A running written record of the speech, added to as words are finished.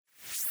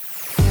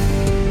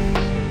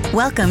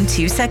Welcome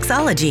to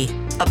Sexology,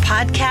 a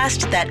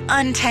podcast that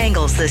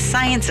untangles the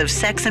science of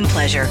sex and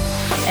pleasure.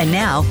 And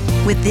now,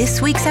 with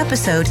this week's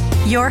episode,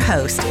 your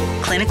host,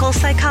 clinical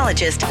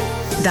psychologist,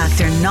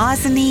 Dr.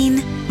 Nazanin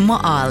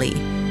Moali.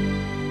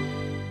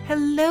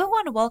 Hello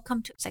and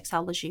welcome to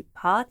Sexology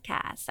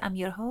Podcast. I'm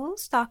your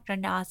host, Dr.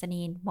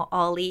 Nazanin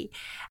Moali,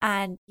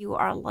 and you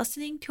are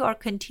listening to our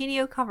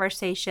continued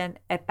conversation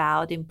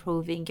about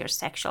improving your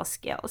sexual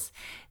skills.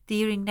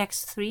 During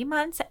next 3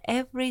 months,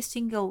 every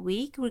single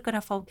week, we're going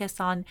to focus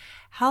on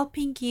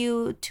helping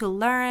you to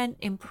learn,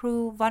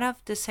 improve one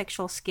of the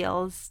sexual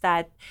skills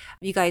that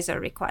you guys are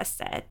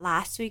requested.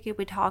 Last week,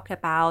 we talked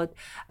about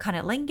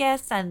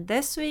cunnilingus, and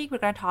this week, we're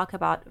going to talk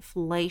about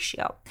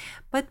fellatio.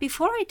 But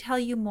before I tell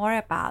you more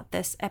about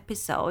this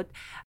episode,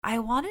 I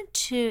wanted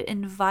to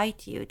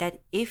invite you that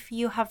if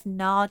you have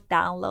not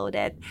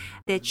downloaded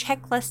the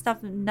checklist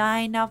of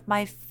 9 of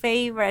my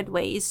favorite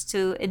ways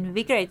to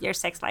invigorate your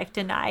sex life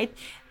tonight,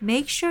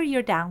 make sure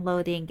you're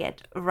downloading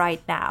it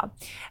right now.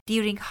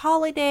 During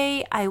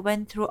holiday, I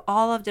went through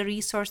all of the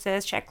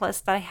resources,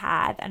 checklists I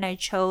had, and I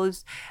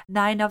chose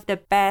 9 of the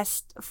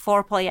best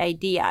foreplay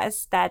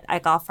ideas that I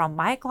got from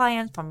my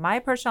clients, from my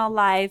personal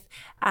life,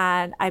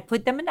 and I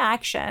put them in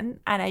action,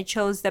 and I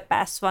chose the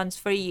best ones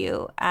for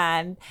you.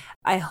 And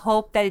I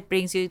hope that it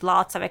brings you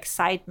lots of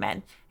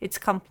excitement. It's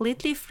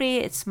completely free.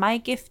 It's my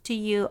gift to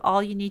you.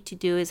 All you need to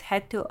do is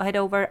head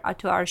over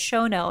to our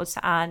show notes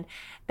and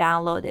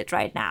download it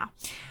right now.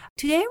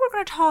 Today, we're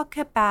going to talk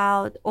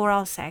about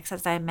oral sex,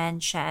 as I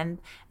mentioned.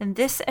 In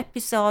this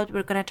episode,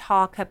 we're going to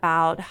talk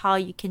about how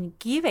you can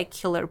give a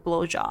killer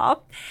blowjob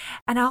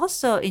and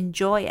also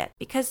enjoy it.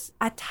 Because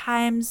at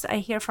times, I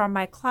hear from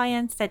my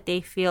clients that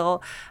they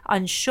feel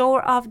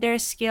unsure of their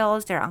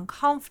skills, they're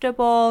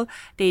uncomfortable,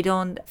 they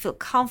don't feel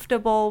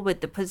comfortable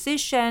with the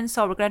position.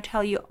 So we're going to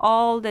tell you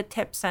all the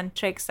tips and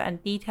tricks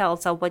and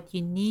details of what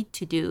you need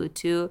to do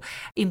to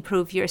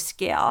improve your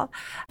skill.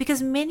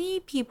 Because many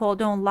people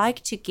don't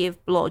like to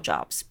give blowjobs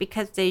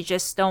because they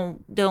just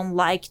don't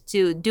like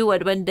to do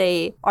it when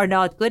they are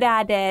not good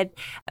at it.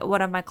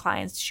 One of my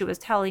clients, she was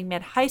telling me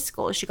at high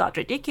school, she got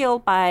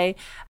ridiculed by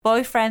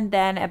boyfriend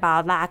then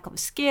about lack of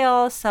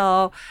skill.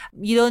 So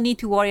you don't need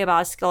to worry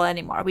about skill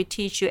anymore. We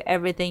teach you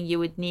everything you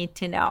would need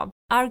to know.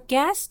 Our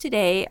guest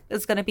today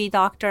is going to be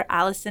Dr.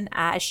 Allison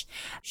Ash.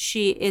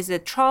 She is a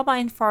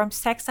trauma-informed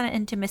sex and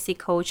intimacy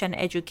coach and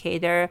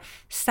educator,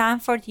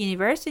 Stanford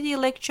University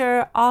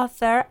lecturer,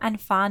 author, and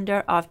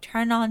founder of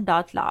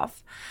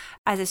TurnOn.love.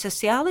 As a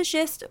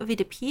sociologist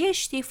with a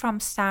PhD from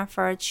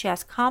Stanford, she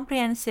has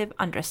comprehensive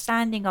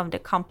understanding of the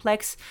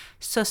complex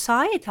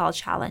societal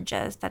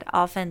challenges that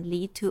often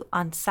lead to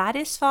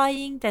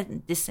unsatisfying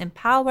and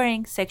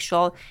disempowering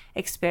sexual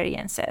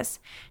experiences.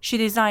 She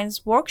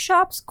designs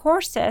workshops,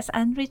 courses,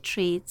 and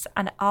retreats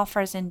and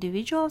offers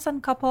individuals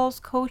and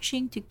couples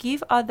coaching to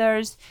give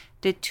others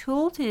the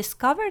tool to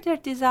discover their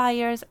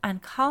desires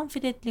and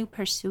confidently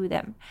pursue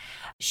them.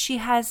 She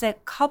has a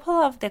couple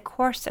of the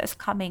courses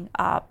coming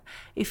up.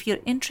 If you're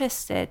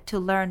interested to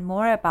learn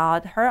more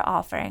about her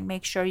offering,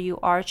 make sure you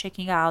are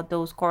checking out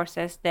those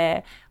courses.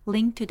 The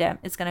link to them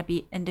is going to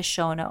be in the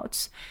show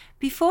notes.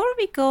 Before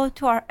we go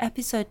to our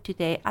episode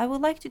today, I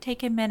would like to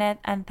take a minute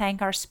and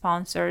thank our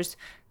sponsors,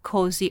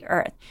 Cozy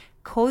Earth.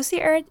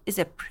 Cozy Earth is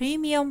a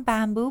premium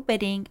bamboo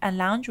bedding and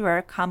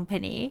loungewear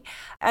company.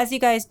 As you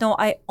guys know,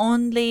 I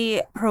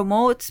only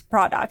promote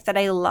products that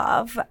I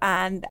love,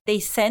 and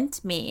they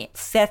sent me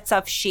sets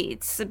of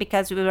sheets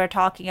because we were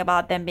talking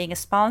about them being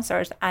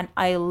sponsors, and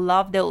I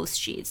love those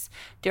sheets.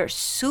 They're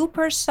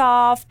super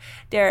soft,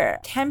 they're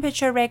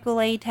temperature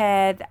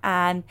regulated,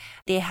 and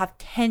they have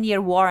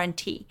 10-year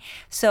warranty.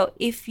 So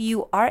if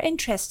you are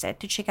interested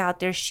to check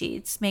out their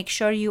sheets, make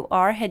sure you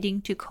are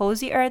heading to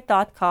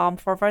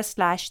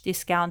cozyearth.com/discount/sexology.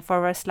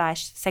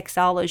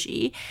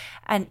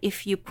 And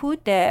if you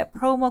put the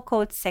promo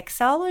code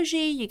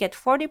sexology, you get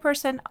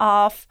 40%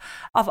 off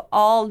of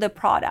all the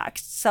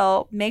products.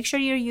 So make sure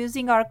you're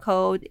using our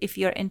code if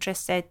you're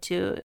interested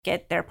to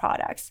get their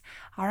products.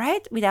 All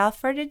right, without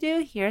further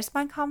ado, here's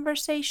my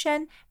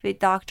conversation with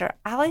Dr.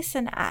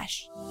 Allison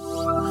Ash.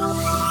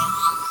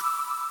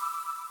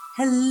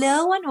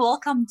 Hello and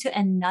welcome to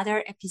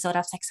another episode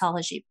of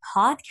Sexology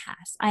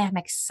Podcast. I am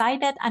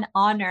excited and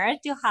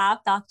honored to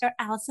have Dr.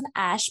 Allison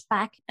Ash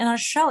back in our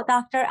show.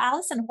 Dr.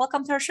 Allison,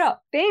 welcome to our show.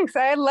 Thanks.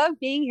 I love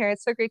being here.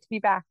 It's so great to be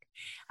back.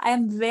 I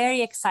am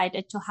very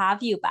excited to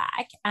have you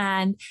back.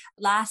 And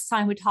last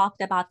time we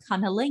talked about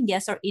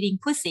cunnilingus or eating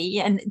pussy,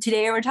 and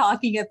today we're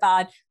talking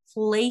about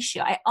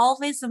fellatio. I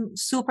always am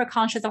super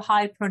conscious of how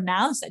I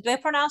pronounce it. Do I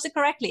pronounce it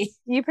correctly?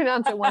 You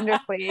pronounce it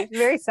wonderfully.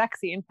 Very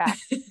sexy, in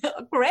fact.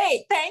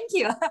 Great. Thank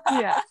you.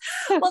 Yeah.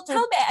 Well, tell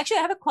me, actually,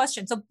 I have a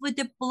question. So with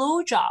the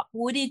blowjob,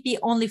 would it be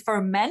only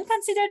for men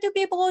considered to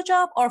be a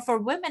blowjob, or for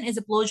women is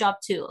a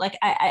blowjob too? Like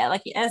I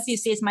like, as you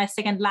see, it's my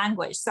second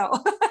language. So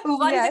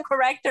what is the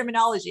correct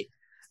terminology?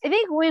 I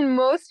think when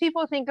most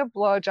people think of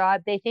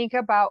blowjob, they think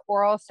about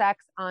oral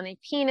sex on a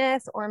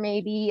penis or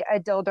maybe a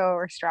dildo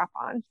or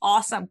strap-on.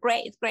 Awesome.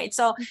 Great.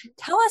 So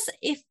tell us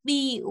if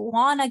we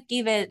want to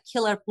give a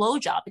killer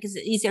blowjob, because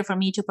it's easier for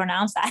me to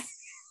pronounce that.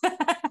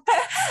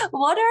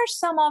 What are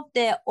some of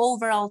the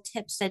overall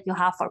tips that you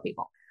have for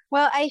people?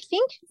 Well, I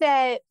think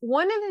that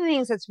one of the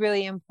things that's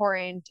really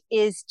important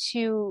is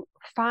to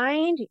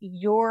find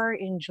your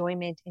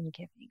enjoyment in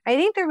giving. I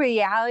think the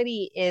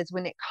reality is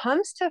when it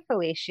comes to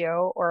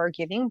fellatio or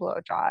giving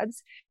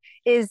blowjobs,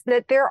 is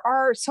that there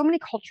are so many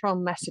cultural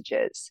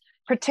messages,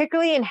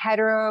 particularly in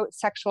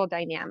heterosexual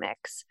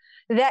dynamics,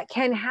 that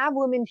can have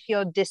women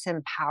feel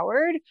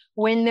disempowered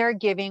when they're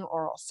giving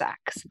oral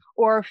sex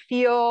or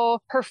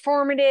feel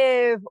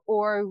performative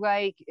or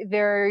like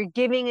they're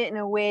giving it in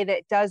a way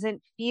that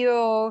doesn't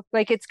feel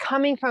like it's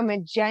coming from a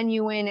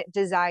genuine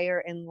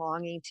desire and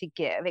longing to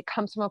give. It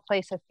comes from a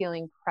place of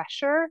feeling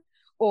pressure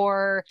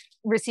or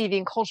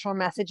receiving cultural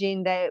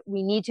messaging that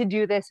we need to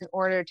do this in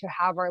order to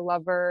have our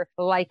lover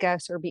like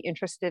us or be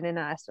interested in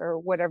us, or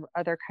whatever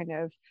other kind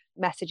of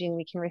messaging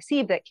we can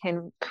receive that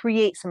can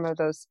create some of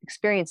those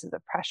experiences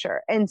of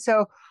pressure. And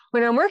so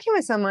when I'm working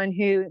with someone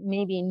who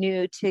may be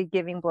new to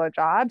giving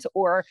blowjobs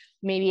or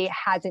maybe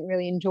hasn't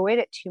really enjoyed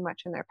it too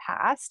much in their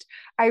past,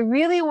 I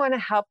really want to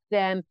help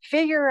them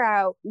figure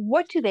out,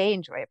 what do they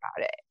enjoy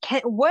about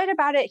it? What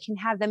about it can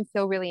have them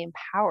feel really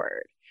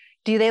empowered?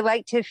 Do they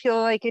like to feel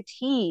like a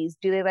tease?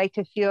 Do they like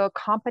to feel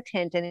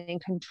competent and in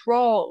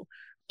control?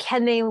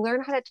 Can they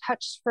learn how to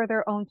touch for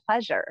their own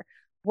pleasure?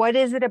 What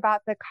is it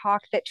about the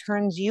cock that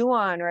turns you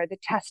on, or the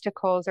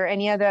testicles, or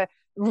any other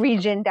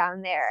region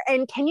down there?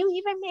 And can you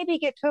even maybe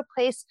get to a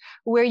place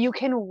where you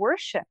can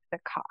worship the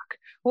cock?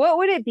 What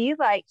would it be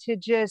like to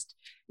just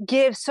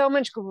give so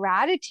much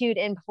gratitude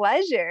and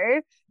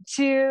pleasure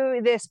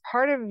to this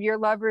part of your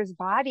lover's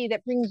body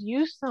that brings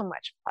you so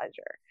much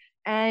pleasure?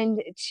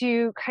 And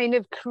to kind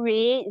of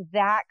create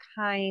that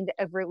kind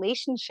of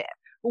relationship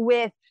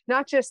with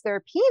not just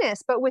their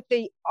penis, but with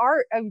the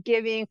art of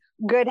giving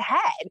good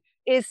head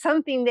is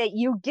something that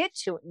you get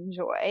to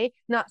enjoy,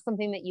 not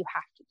something that you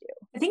have to do.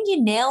 I think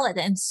you nail it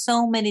in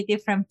so many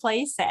different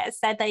places.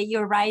 That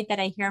you're right,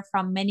 that I hear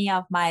from many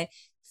of my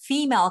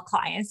female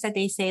clients that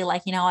they say,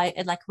 like, I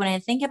like when I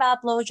think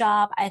about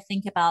blowjob, I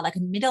think about like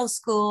in middle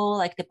school,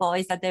 like the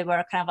boys that they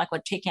were kind of like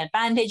were taking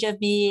advantage of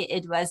me.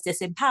 It was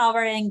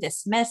disempowering,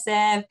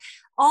 dismissive,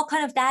 all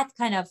kind of that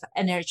kind of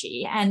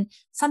energy. And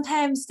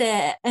sometimes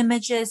the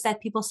images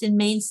that people see in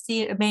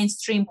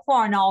mainstream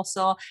porn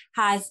also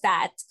has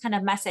that kind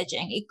of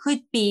messaging. It could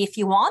be if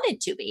you want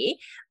it to be,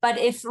 but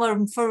if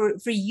for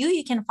you,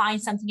 you can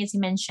find something, as you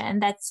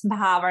mentioned, that's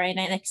empowering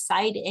and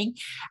exciting.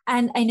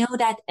 And I know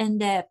that in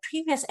the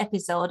previous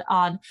episode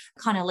on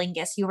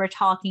cunnilingus, you were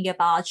talking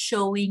about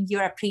showing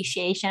your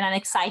appreciation and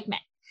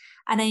excitement.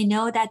 And I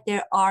know that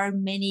there are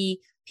many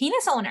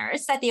penis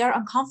owners that they are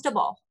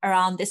uncomfortable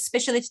around this,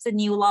 especially if it's a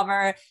new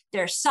lover,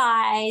 their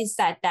size,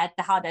 that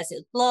how does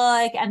it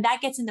look? And that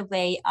gets in the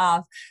way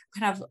of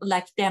kind of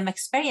like them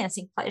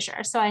experiencing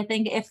pleasure. So I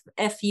think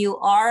if you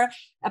are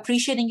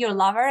appreciating your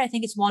lover, I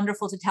think it's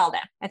wonderful to tell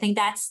them. I think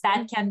that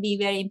can be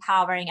very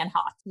empowering and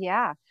hot.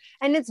 Yeah.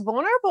 And it's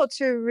vulnerable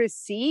to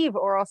receive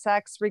oral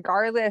sex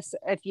regardless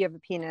if you have a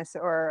penis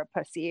or a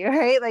pussy,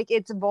 right? Like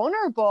it's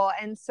vulnerable.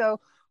 And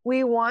so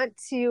we want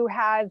to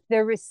have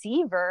the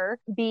receiver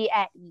be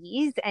at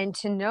ease and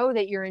to know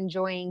that you're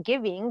enjoying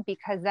giving,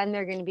 because then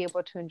they're going to be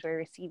able to enjoy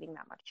receiving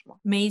that much more.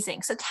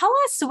 Amazing. So tell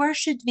us, where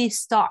should we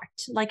start?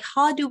 Like,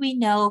 how do we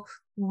know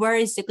where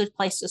is a good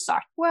place to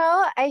start?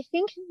 Well, I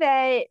think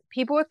that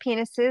people with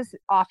penises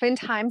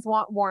oftentimes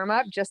want warm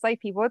up, just like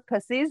people with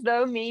pussies,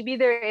 though maybe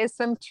there is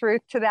some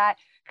truth to that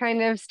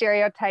kind of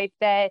stereotype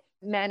that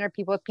men or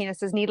people with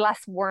penises need less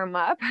warm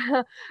up.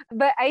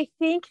 But I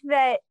think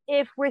that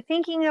if we're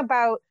thinking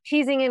about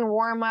teasing and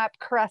warm up,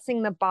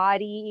 caressing the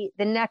body,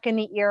 the neck and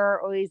the ear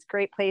are always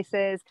great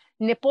places.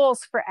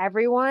 Nipples for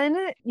everyone.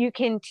 You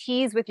can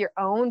tease with your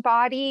own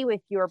body,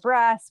 with your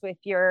breasts, with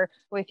your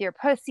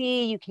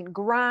pussy. You can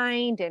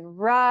grind and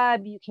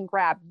rub. You can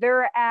grab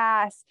their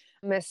ass,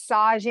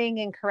 massaging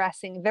and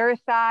caressing their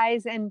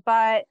thighs and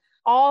butt.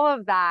 All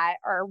of that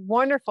are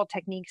wonderful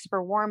techniques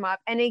for warm up.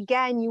 And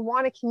again, you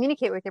want to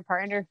communicate with your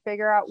partner to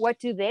figure out, what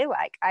do they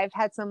like? I've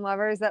had some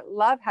lovers that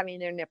love having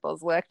their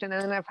nipples licked. And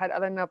then I've had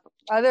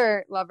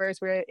other lovers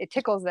where it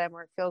tickles them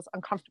or it feels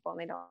uncomfortable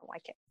and they don't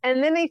like it.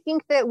 And then I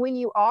think that when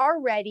you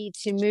are ready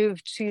to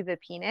move to the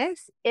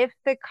penis, if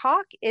the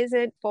cock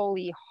isn't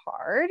fully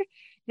hard,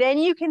 then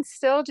you can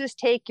still just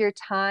take your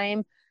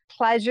time,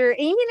 pleasure,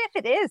 even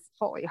if it is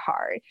fully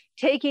hard,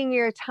 taking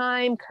your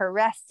time,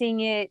 caressing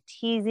it,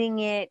 teasing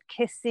it,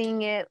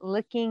 kissing it,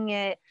 licking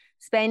it,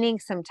 spending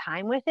some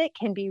time with it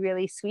can be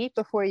really sweet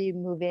before you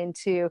move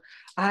into,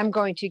 I'm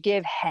going to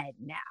give head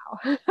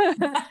now.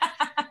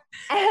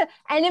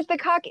 And if the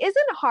cock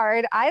isn't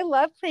hard, I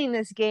love playing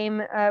this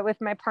game with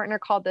my partner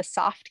called the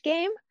soft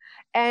game.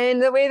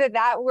 And the way that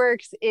that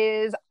works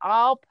is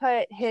I'll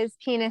put his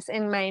penis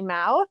in my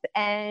mouth,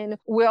 and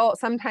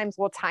sometimes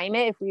we'll time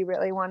it if we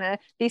really want to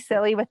be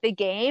silly with the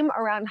game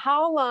around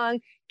how long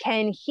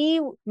can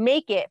he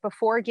make it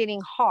before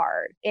getting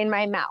hard in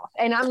my mouth.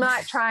 And I'm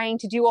not trying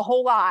to do a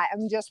whole lot.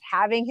 I'm just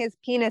having his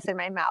penis in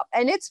my mouth.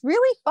 And it's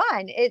really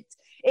fun.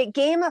 It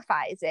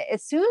gamifies it.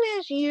 As soon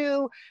as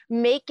you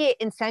make it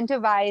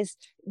incentivized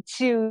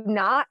to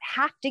not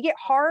have to get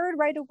hard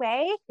right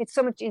away, it's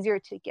so much easier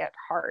to get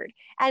hard.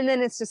 And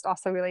then it's just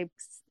also really,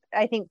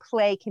 I think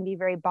play can be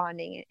very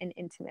bonding and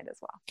intimate as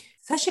well.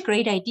 Such a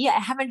great idea. I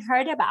haven't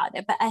heard about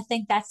it, but I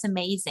think that's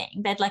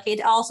amazing. That like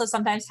it also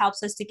sometimes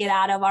helps us to get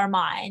out of our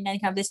mind and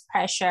have this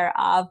pressure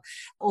of,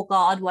 oh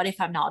God, what if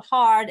I'm not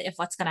hard? If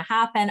what's going to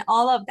happen?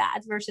 All of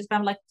that versus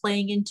kind of like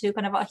playing into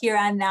kind of a here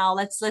and now.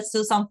 Let's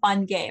do some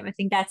fun game. I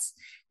think that's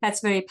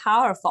very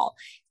powerful.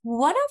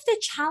 One of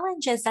the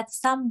challenges that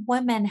some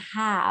women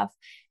have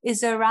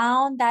is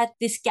around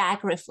this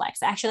gag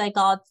reflex. Actually, I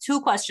got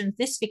 2 questions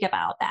this week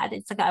about that.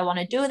 It's like, I want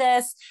to do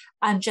this.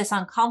 I'm just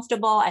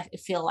uncomfortable. I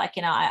feel like,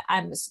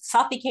 I'm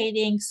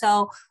suffocating.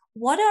 So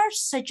what are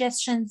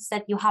suggestions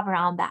that you have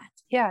around that?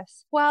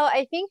 Yes. Well,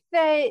 I think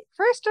that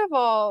first of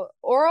all,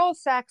 oral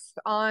sex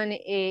on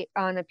a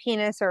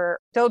penis or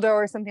dildo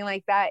or something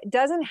like that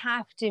doesn't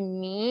have to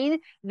mean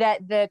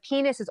that the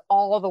penis is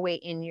all the way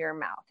in your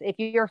mouth. If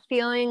you're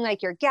feeling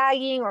like you're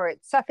gagging or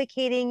it's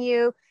suffocating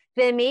you,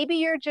 then maybe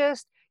you're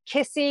just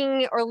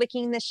kissing or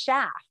licking the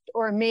shaft,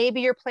 or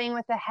maybe you're playing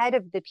with the head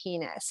of the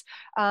penis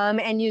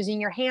and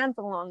using your hands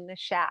along the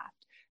shaft.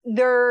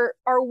 There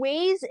are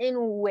ways in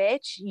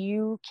which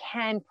you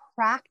can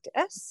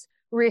practice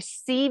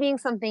receiving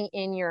something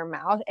in your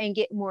mouth and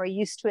get more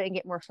used to it and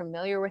get more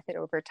familiar with it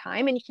over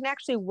time. And you can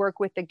actually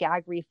work with the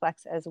gag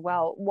reflex as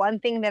well. One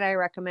thing that I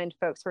recommend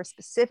folks who are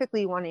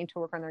specifically wanting to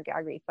work on their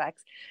gag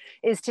reflex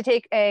is to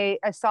take a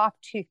soft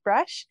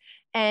toothbrush.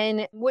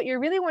 And what you're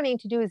really wanting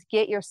to do is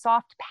get your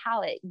soft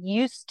palate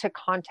used to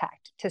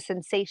contact, to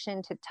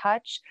sensation, to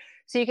touch.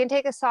 So you can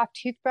take a soft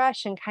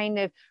toothbrush and kind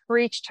of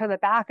reach to the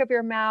back of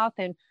your mouth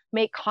and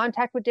make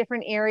contact with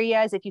different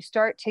areas. If you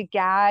start to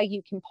gag,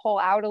 you can pull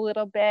out a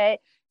little bit.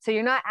 So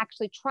you're not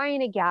actually trying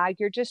to gag,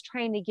 you're just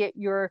trying to get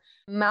your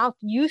mouth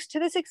used to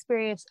this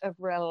experience of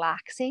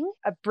relaxing,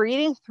 of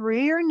breathing through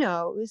your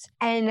nose,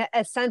 and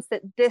a sense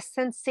that this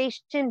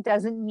sensation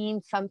doesn't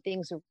mean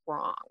something's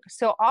wrong.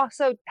 So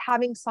also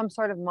having some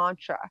sort of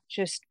mantra,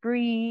 just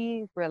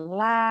breathe,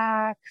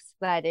 relax,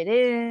 let it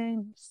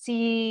in,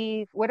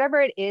 see, whatever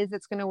it is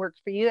that's going to work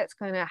for you, that's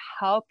going to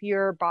help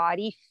your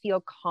body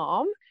feel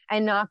calm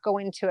and not go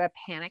into a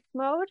panic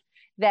mode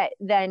that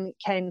then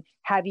can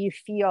have you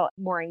feel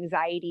more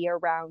anxiety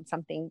around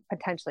something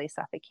potentially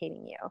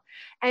suffocating you.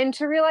 And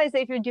to realize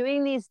that if you're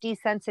doing these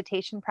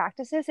desensitization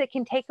practices, it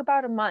can take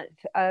about a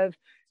month of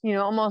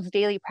almost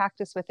daily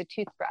practice with a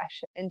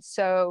toothbrush. And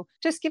so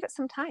just give it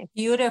some time.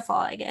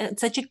 Beautiful.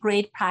 It's such a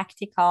great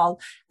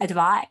practical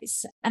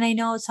advice. And I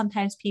know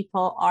sometimes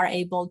people are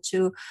able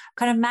to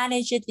kind of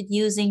manage it with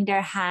using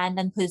their hand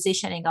and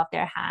positioning of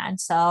their hand.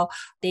 So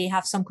they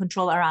have some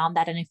control around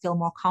that and they feel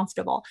more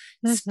comfortable.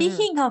 Mm-hmm.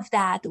 Speaking of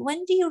that,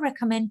 when do you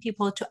recommend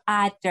people to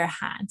add their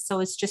hands? So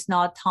it's just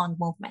not tongue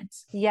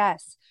movements.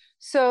 Yes.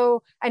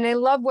 So, and I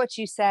love what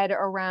you said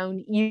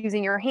around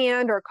using your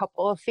hand or a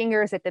couple of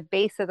fingers at the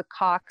base of the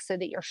cock so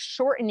that you're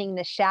shortening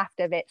the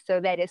shaft of it so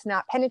that it's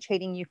not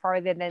penetrating you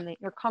farther than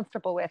you're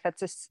comfortable with.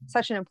 That's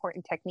such an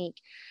important technique.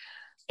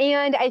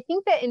 And I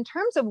think that in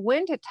terms of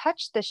when to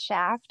touch the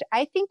shaft,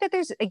 I think that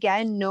there's,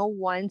 again, no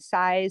one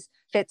size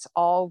fits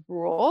all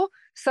rule.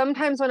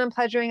 Sometimes when I'm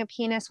pleasuring a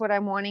penis, what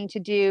I'm wanting to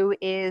do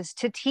is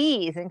to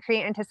tease and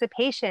create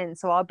anticipation.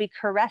 So I'll be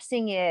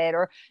caressing it,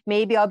 or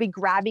maybe I'll be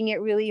grabbing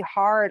it really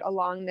hard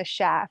along the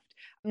shaft,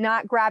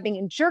 not grabbing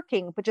and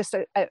jerking, but just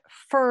a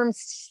firm,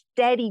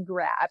 steady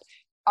grab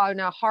on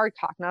a hard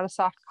cock, not a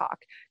soft cock,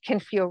 can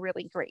feel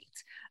really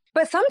great.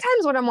 But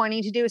sometimes what I'm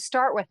wanting to do is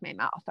start with my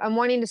mouth. I'm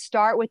wanting to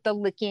start with the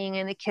licking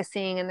and the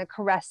kissing and the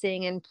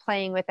caressing and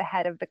playing with the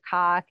head of the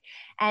cock.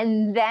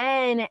 And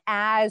then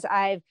as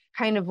I've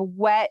kind of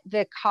wet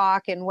the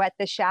cock and wet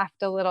the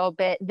shaft a little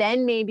bit,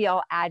 then maybe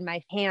I'll add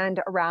my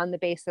hand around the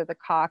base of the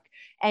cock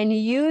and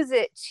use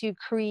it to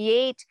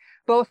create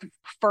both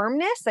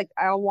firmness. Like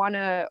I'll want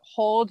to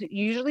hold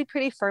usually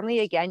pretty firmly.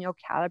 Again, you'll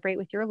calibrate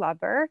with your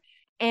lover.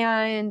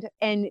 And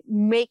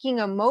making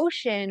a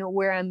motion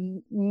where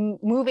I'm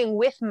moving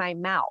with my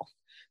mouth.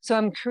 So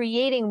I'm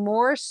creating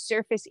more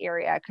surface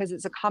area because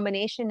it's a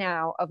combination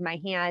now of my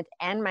hand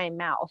and my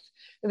mouth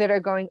that are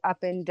going up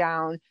and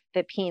down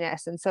the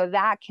penis. And so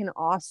that can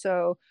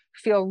also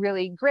feel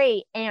really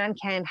great and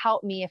can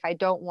help me if I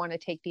don't want to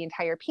take the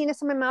entire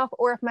penis in my mouth,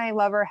 or if my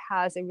lover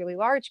has a really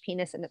large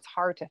penis and it's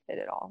hard to fit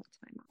it all into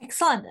my mouth.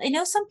 Excellent. I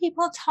know some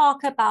people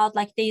talk about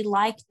like they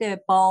like the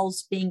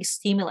balls being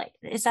stimulated.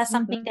 Is that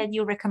something that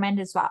you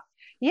recommend as well?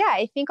 Yeah,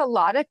 I think a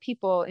lot of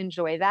people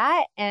enjoy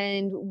that.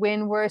 And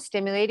when we're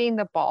stimulating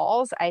the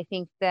balls, I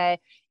think that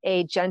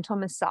a gentle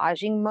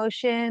massaging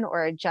motion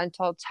or a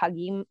gentle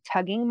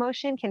tugging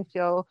motion can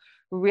feel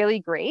really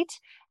great.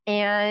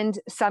 And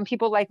some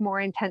people like more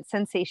intense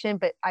sensation,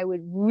 but I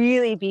would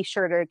really be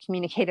sure to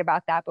communicate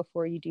about that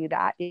before you do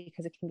that,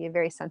 because it can be a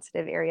very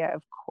sensitive area,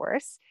 of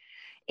course.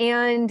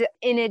 And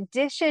in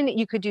addition,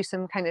 you could do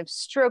some kind of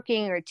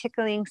stroking or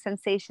tickling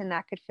sensation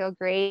that could feel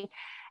great.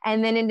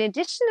 And then in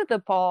addition to the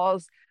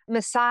balls,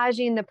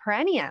 massaging the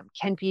perineum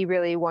can be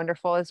really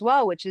wonderful as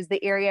well, which is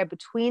the area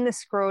between the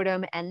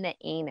scrotum and the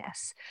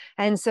anus.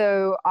 And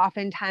so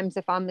oftentimes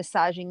if I'm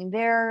massaging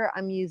there,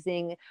 I'm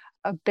using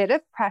a bit of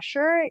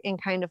pressure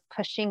and kind of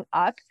pushing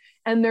up.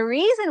 And the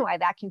reason why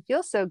that can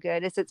feel so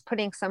good is it's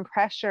putting some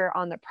pressure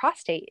on the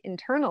prostate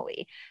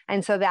internally.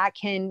 And so that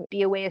can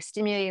be a way of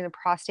stimulating the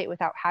prostate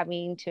without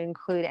having to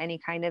include any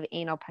kind of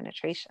anal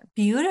penetration.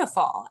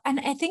 Beautiful. And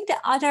I think the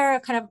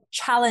other kind of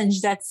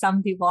challenge that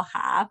some people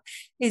have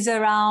is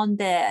around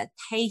the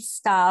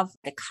taste of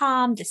the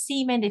cum, the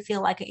semen. They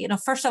feel like,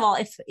 first of all,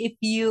 if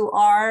you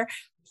are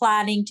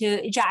planning to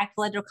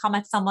ejaculate or come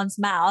at someone's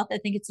mouth, I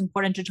think it's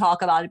important to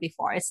talk about it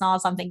before. It's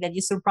not something that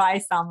you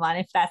surprise someone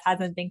if that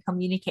hasn't been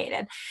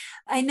communicated.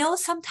 I know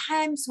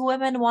sometimes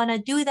women want to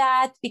do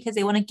that because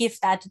they want to give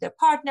that to their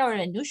partner or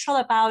they're neutral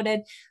about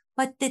it,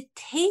 but the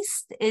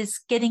taste is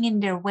getting in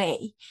their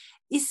way.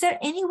 Is there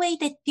any way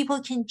that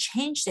people can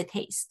change the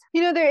taste?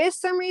 There is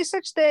some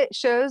research that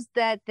shows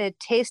that the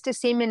taste of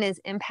semen is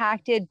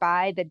impacted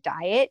by the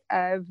diet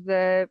of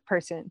the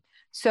person.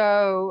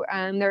 So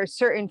there are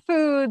certain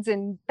foods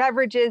and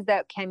beverages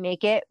that can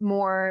make it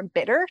more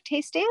bitter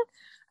tasting,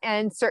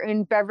 and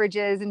certain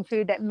beverages and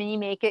food that may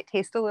make it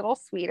taste a little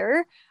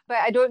sweeter. But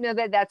I don't know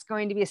that that's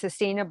going to be a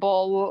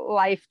sustainable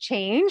life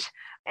change.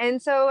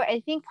 And so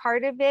I think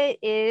part of it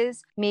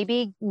is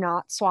maybe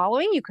not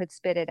swallowing. You could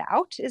spit it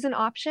out is an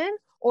option,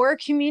 or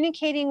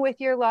communicating with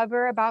your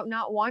lover about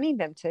not wanting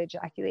them to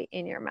ejaculate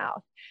in your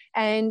mouth.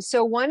 And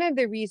so one of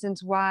the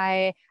reasons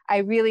why I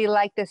really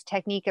like this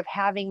technique of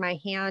having my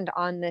hand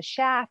on the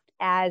shaft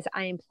as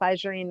I am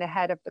pleasuring the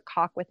head of the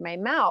cock with my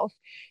mouth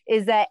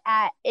is that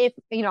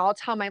I'll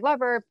tell my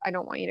lover, I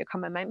don't want you to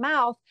come in my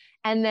mouth.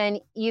 And then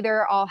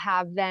either I'll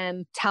have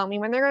them tell me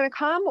when they're going to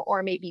come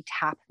or maybe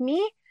tap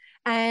me.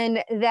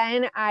 And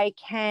then I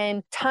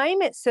can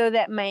time it so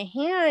that my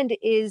hand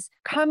is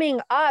coming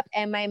up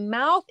and my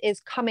mouth is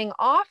coming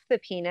off the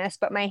penis,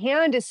 but my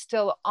hand is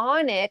still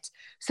on it,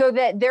 so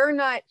that they're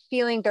not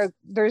feeling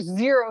there's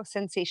zero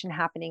sensation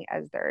happening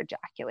as they're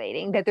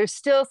ejaculating, that there's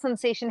still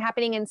sensation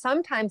happening. And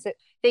sometimes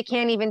they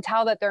can't even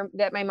tell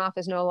that my mouth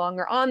is no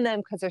longer on them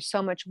because there's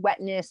so much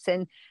wetness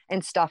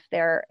and stuff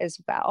there as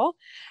well.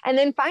 And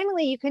then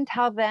finally, you can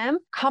tell them,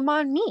 come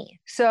on me.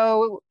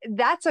 So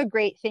that's a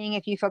great thing.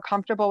 If you feel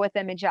comfortable with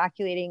them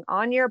ejaculating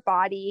on your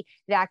body,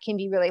 that can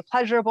be really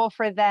pleasurable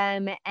for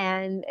them.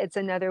 And it's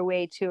another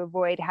way to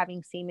avoid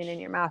having semen in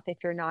your mouth if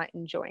you're not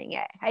enjoying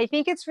it. I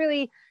think it's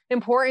really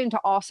important to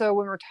also,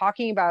 when we're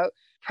talking about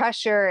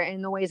pressure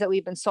and the ways that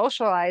we've been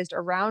socialized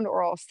around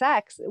oral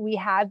sex, we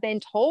have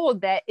been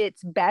told that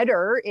it's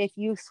better if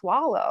you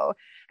swallow.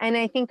 And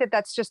I think that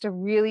that's just a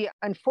really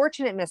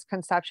unfortunate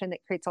misconception that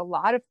creates a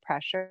lot of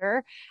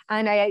pressure.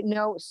 And I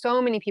know so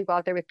many people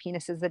out there with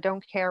penises that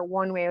don't care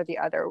one way or the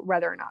other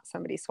whether or not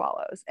somebody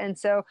swallows. And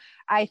so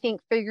I think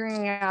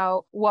figuring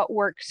out what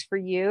works for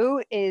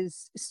you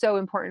is so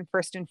important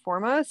first and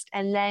foremost.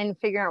 And then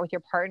figuring out with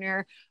your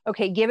partner,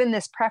 okay, given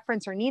this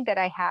preference or need that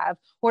I have,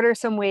 what are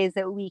some ways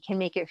that we can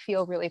make it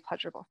feel really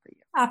pleasurable for you?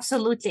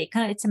 Absolutely.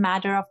 Kind of, it's a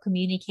matter of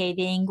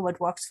communicating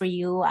what works for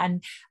you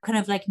and kind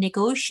of like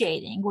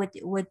negotiating what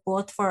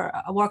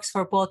works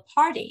for both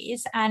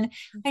parties. And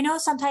I know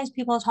sometimes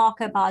people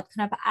talk about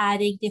kind of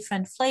adding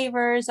different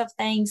flavors of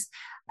things.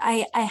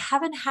 I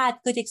haven't had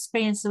good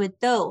experience with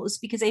those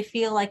because I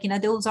feel like,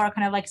 those are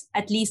kind of like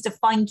at least the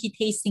funky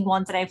tasting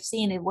ones that I've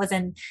seen. It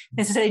wasn't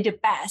necessarily the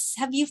best.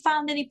 Have you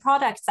found any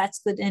products that's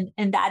good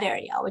in that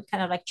area with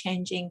kind of like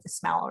changing the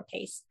smell or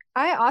taste?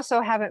 I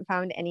also haven't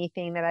found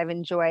anything that I've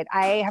enjoyed.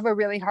 I have a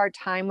really hard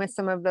time with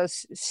some of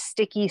those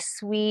sticky,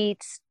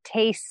 sweet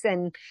tastes.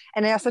 And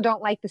I also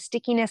don't like the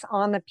stickiness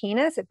on the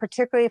penis,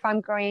 particularly if I'm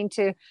going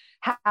to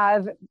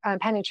have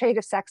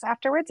penetrative sex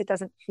afterwards. It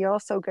doesn't feel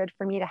so good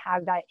for me to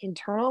have that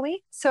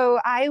internally.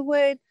 So I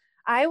would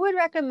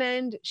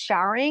recommend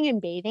showering and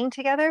bathing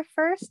together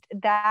first.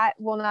 That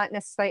will not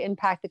necessarily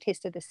impact the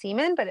taste of the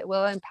semen, but it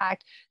will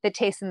impact the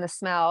taste and the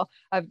smell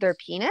of their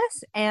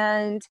penis.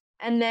 And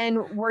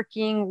then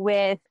working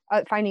with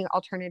finding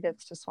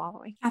alternatives to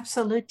swallowing.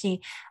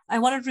 Absolutely. I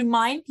want to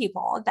remind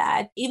people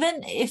that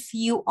even if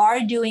you are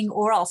doing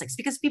oral sex,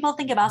 because people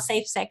think about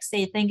safe sex,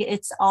 they think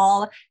it's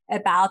all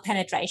about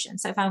penetration.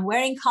 So if I'm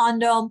wearing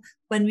condom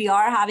when we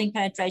are having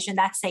penetration,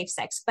 that's safe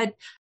sex. But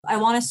I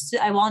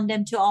want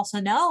them to also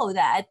know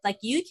that like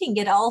you can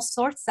get all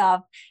sorts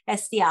of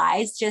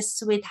STIs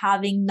just with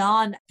having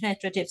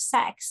non-penetrative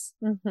sex.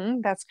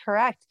 Mm-hmm, that's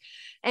correct.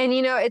 And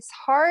it's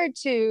hard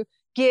to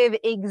give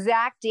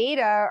exact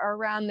data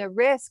around the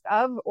risk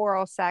of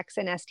oral sex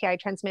and STI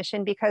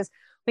transmission because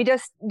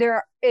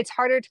it's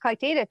harder to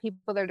collect data.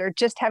 People that are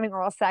just having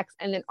oral sex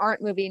and then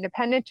aren't moving to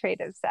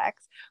penetrative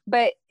sex,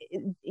 but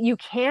you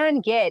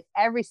can get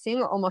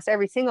almost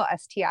every single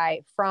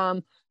STI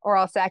from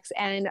oral sex,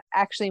 and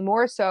actually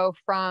more so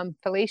from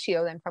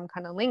fellatio than from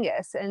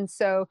cunnilingus. And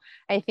so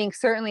I think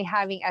certainly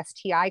having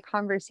STI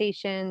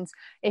conversations,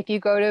 if you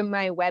go to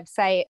my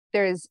website,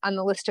 there's on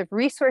the list of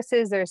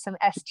resources, there's some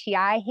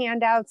STI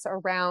handouts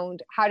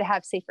around how to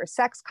have safer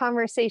sex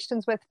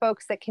conversations with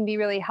folks that can be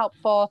really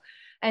helpful.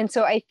 And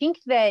so I think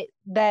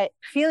that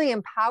feeling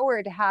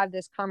empowered to have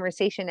this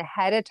conversation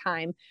ahead of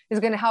time is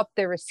going to help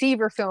the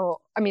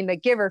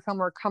giver feel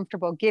more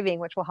comfortable giving,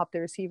 which will help the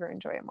receiver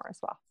enjoy it more as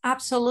well.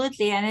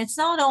 Absolutely. And it's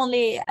not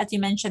only, as you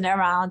mentioned,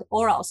 around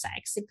oral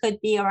sex. It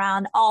could be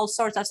around all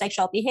sorts of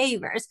sexual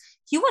behaviors.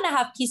 You want to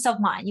have peace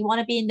of mind. You want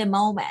to be in the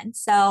moment.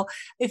 So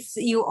if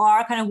you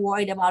are kind of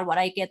worried about what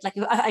I get, like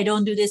if I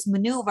don't do this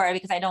maneuver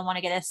because I don't want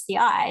to get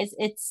STIs,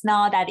 it's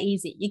not that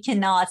easy. You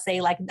cannot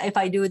say like, if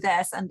I do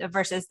this and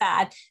versus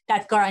that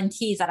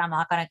guarantees that I'm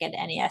not going to get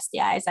any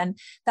STIs. And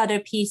the other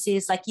piece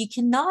is like, you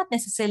cannot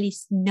necessarily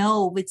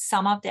know with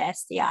some of the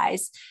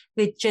STIs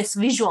with just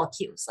visual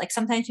cues. Like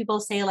sometimes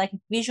people say like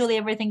visually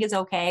everything is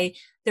okay.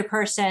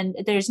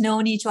 There's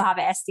no need to have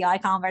a STI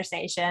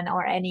conversation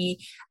or any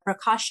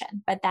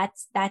precaution, but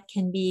that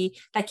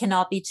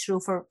cannot be true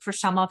for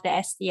some of the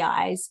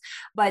STIs.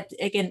 But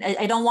again,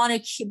 I don't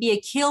want to be a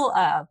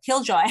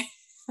killjoy.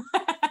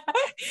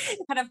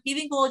 Kind of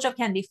giving blowjob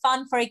can be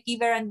fun for a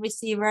giver and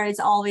receiver. It's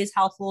always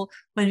helpful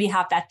when we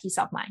have that peace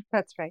of mind.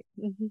 That's right.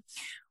 Mm-hmm.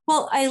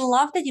 Well, I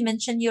love that you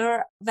mentioned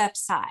your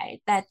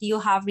website, that you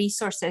have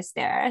resources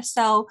there.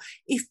 So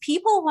if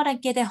people want to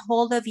get a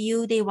hold of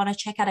you, they want to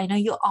check out, I know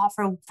you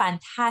offer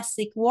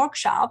fantastic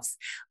workshops.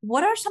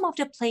 What are some of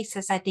the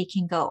places that they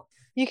can go?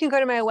 You can go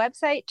to my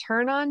website,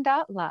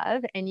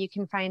 turnon.love, and you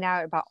can find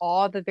out about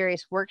all the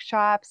various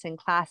workshops and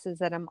classes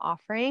that I'm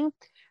offering.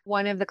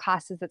 One of the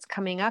classes that's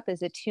coming up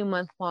is a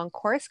 2-month-long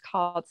course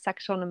called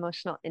Sexual and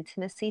Emotional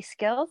Intimacy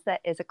Skills. That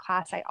is a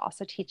class I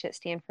also teach at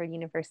Stanford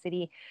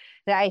University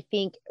that I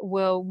think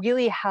will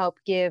really help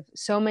give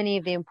so many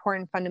of the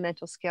important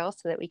fundamental skills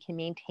so that we can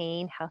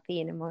maintain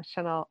healthy and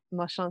emotional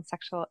and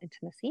sexual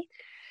intimacy.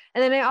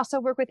 And then I also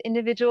work with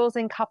individuals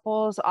and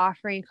couples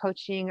offering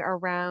coaching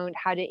around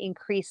how to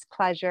increase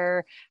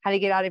pleasure, how to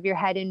get out of your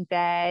head in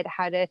bed,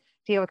 how to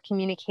deal with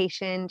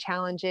communication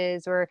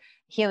challenges or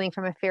healing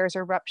from affairs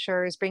or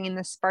ruptures, bringing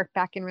the spark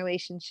back in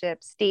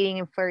relationships, dating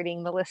and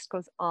flirting, the list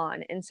goes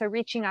on. And so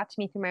reaching out to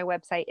me through my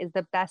website is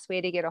the best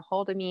way to get a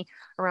hold of me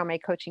around my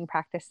coaching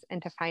practice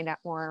and to find out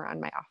more around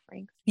my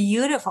offerings.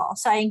 Beautiful.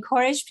 So I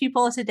encourage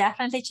people to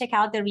definitely check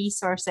out the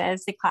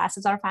resources. The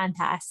classes are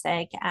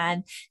fantastic.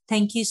 And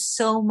thank you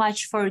so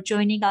much for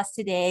joining us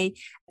today,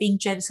 being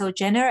so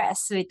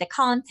generous with the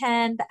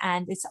content.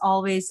 And it's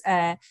always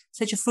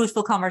such a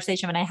fruitful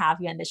conversation when I have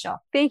you on the show.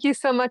 Thank you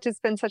so much. It's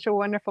been such a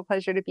wonderful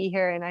pleasure to be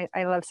here. And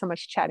I love so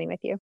much chatting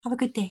with you. Have a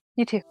good day.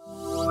 You too.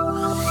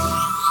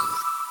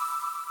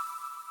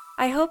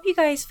 I hope you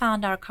guys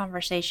found our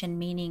conversation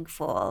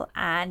meaningful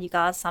and you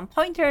got some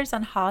pointers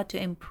on how to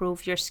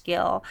improve your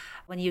skill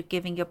when you're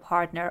giving your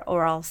partner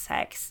oral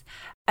sex.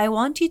 I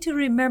want you to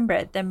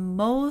remember the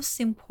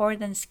most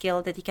important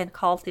skill that you can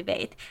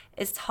cultivate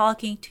is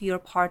talking to your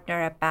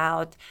partner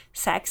about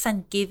sex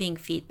and giving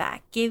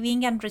feedback.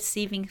 Giving and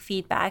receiving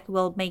feedback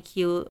will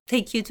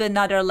take you to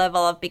another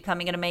level of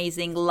becoming an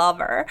amazing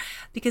lover,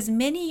 because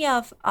many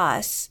of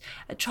us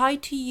try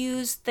to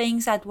use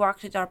things that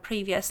worked with our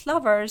previous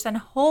lovers and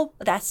hope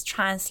that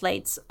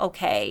translates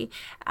okay.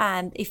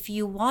 And if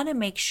you want to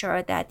make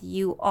sure that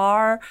you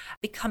are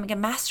becoming a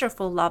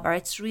masterful lover,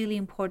 it's really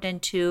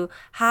important to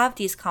have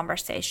these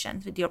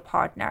conversations with your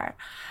partner.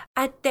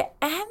 At the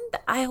end,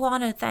 I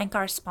want to thank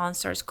our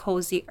sponsors,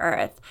 Cozy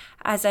Earth.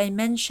 As I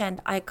mentioned,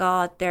 I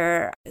got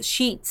their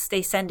sheets.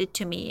 They sent it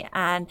to me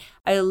and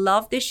I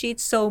love the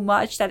sheets so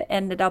much that I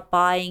ended up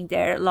buying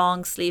their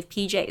long sleeve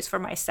PJs for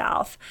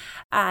myself.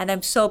 And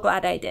I'm so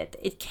glad I did.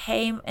 It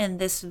came in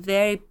this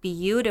very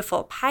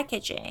beautiful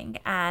packaging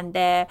and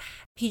the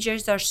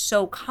PJs are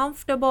so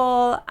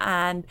comfortable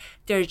and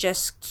they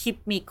just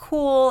keep me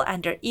cool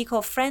and they're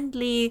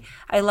eco-friendly.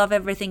 I love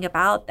everything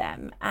about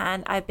them.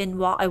 And I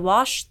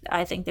washed,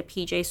 I think, the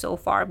PJ so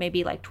far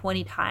maybe like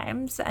 20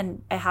 times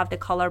and I have the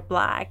color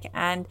black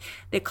and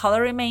the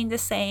color remained the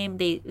same.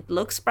 It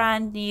looks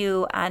brand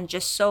new and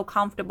just so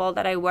comfortable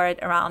that I wear it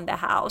around the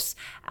house.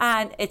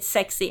 And it's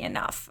sexy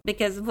enough,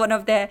 because one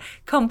of the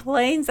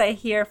complaints I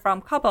hear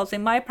from couples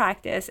in my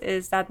practice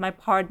is that my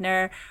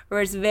partner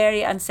wears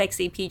very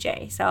unsexy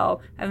PJ.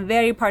 So I'm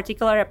very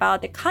particular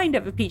about the kind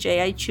of a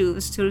PJ I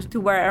choose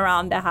to wear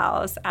around the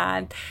house,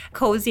 and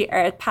Cozy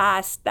Earth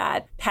passed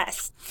that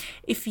test.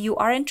 If you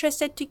are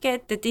interested to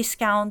get the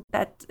discount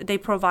that they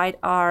provide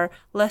our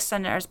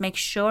listeners, make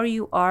sure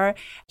you are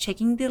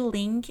checking the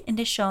link in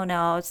the show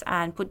notes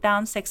and put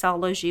down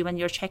Sexology when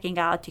you're checking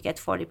out to get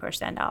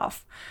 40%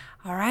 off.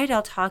 All right,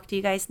 I'll talk to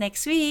you guys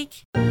next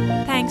week.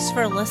 Thanks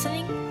for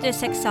listening to the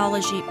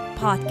Sexology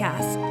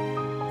podcast.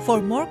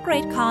 For more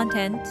great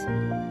content,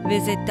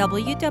 visit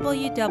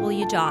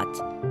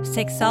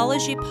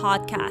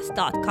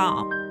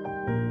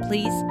www.sexologypodcast.com.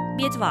 Please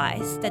be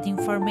advised that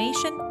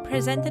information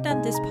presented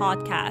on this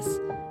podcast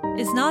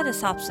is not a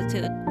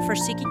substitute for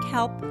seeking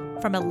help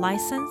from a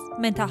licensed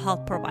mental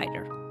health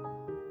provider.